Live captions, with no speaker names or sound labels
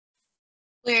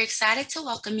We're excited to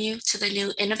welcome you to the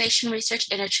new Innovation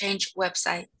Research Interchange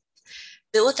website.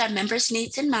 Built with our members'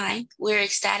 needs in mind, we're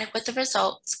ecstatic with the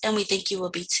results, and we think you will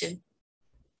be too.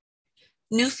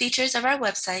 New features of our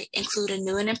website include a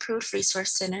new and improved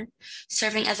resource center,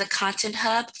 serving as a content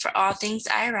hub for all things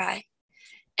IRI,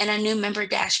 and a new member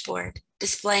dashboard,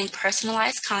 displaying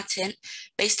personalized content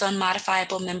based on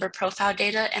modifiable member profile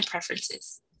data and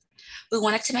preferences. We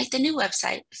wanted to make the new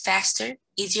website faster,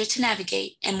 easier to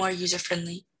navigate, and more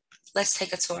user-friendly. Let's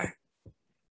take a tour.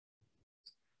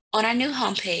 On our new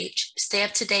homepage, stay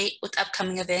up to date with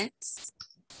upcoming events,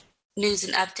 news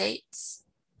and updates,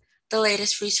 the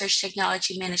latest research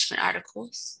technology management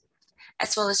articles,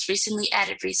 as well as recently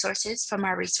added resources from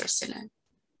our resource center.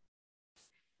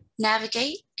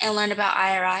 Navigate and learn about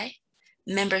IRI,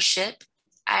 membership,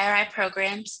 IRI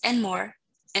programs, and more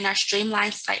in our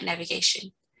streamlined site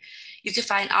navigation. You can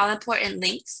find all important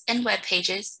links and web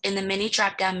pages in the many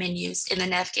drop-down menus in the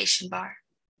navigation bar.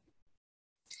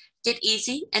 Get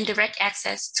easy and direct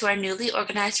access to our newly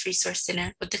organized resource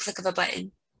center with the click of a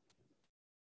button.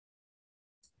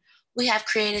 We have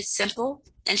created simple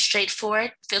and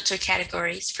straightforward filter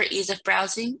categories for ease of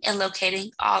browsing and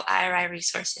locating all IRI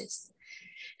resources.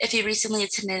 If you recently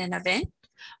attended an event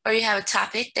or you have a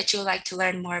topic that you would like to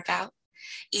learn more about,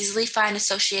 easily find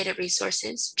associated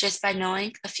resources just by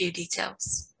knowing a few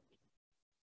details.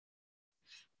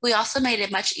 We also made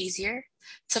it much easier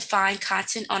to find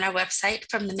content on our website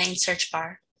from the main search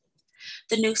bar.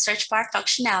 The new search bar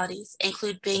functionalities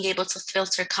include being able to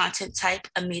filter content type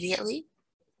immediately,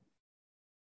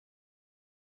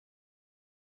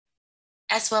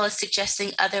 as well as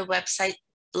suggesting other website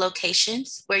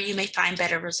locations where you may find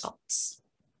better results.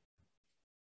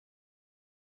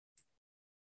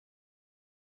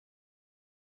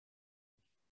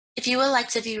 If you would like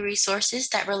to view resources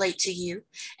that relate to you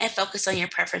and focus on your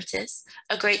preferences,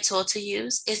 a great tool to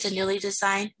use is the newly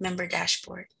designed member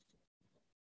dashboard.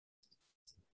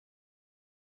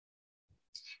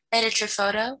 Edit your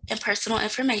photo and personal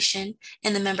information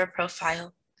in the member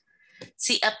profile.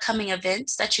 See upcoming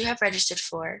events that you have registered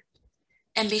for,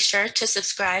 and be sure to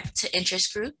subscribe to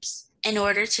interest groups in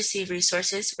order to see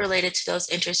resources related to those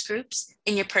interest groups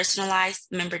in your personalized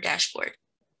member dashboard.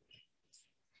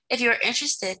 If you are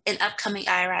interested in upcoming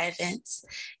IRI events,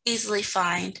 easily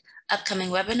find upcoming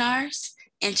webinars,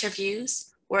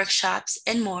 interviews, workshops,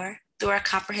 and more through our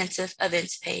comprehensive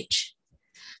events page.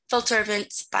 Filter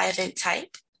events by event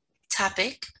type,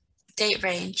 topic, date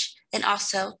range, and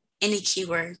also any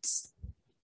keywords.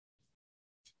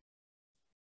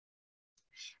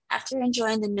 After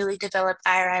enjoying the newly developed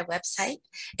IRI website,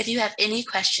 if you have any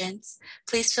questions,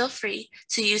 please feel free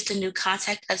to use the new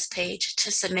Contact Us page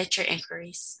to submit your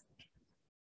inquiries.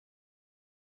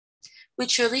 We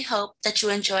truly hope that you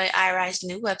enjoy IRI's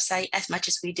new website as much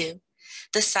as we do.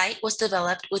 The site was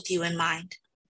developed with you in mind.